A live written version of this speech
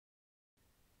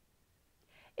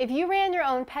If you ran your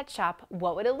own pet shop,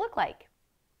 what would it look like?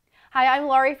 Hi, I'm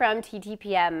Laurie from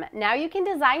TTPM. Now you can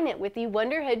design it with the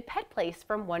Wonderhood Pet Place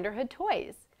from Wonderhood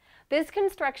Toys. This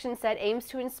construction set aims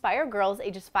to inspire girls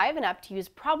ages 5 and up to use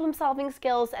problem-solving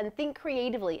skills and think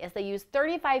creatively as they use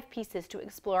 35 pieces to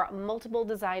explore multiple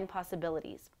design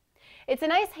possibilities. It's a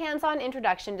nice hands-on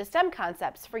introduction to STEM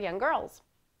concepts for young girls.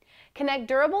 Connect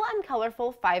durable and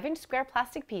colorful 5-inch square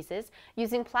plastic pieces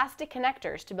using plastic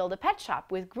connectors to build a pet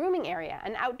shop with grooming area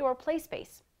and outdoor play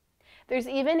space. There's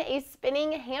even a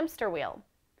spinning hamster wheel.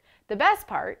 The best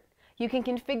part, you can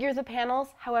configure the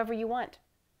panels however you want.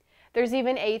 There's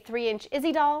even a 3-inch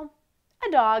Izzy doll, a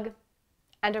dog,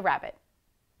 and a rabbit.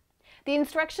 The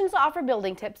instructions offer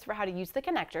building tips for how to use the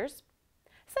connectors,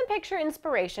 some picture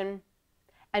inspiration,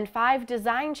 and 5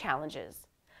 design challenges.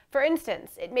 For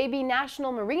instance, it may be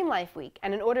National Marine Life Week,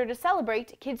 and in order to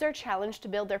celebrate, kids are challenged to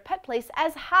build their pet place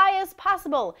as high as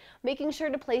possible, making sure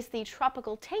to place the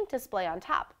tropical tank display on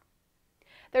top.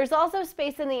 There's also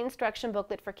space in the instruction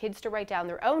booklet for kids to write down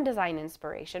their own design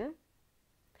inspiration,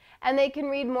 and they can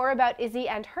read more about Izzy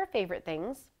and her favorite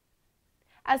things,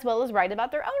 as well as write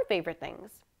about their own favorite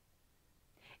things.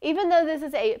 Even though this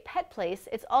is a pet place,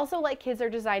 it's also like kids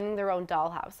are designing their own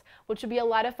dollhouse, which would be a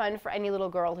lot of fun for any little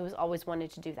girl who's always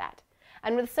wanted to do that.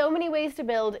 And with so many ways to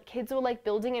build, kids will like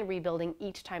building and rebuilding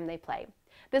each time they play.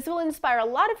 This will inspire a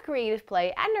lot of creative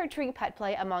play and nurturing pet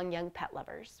play among young pet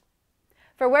lovers.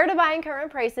 For where to buy and current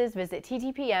prices, visit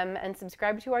TTPM and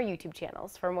subscribe to our YouTube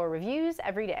channels for more reviews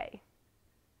every day.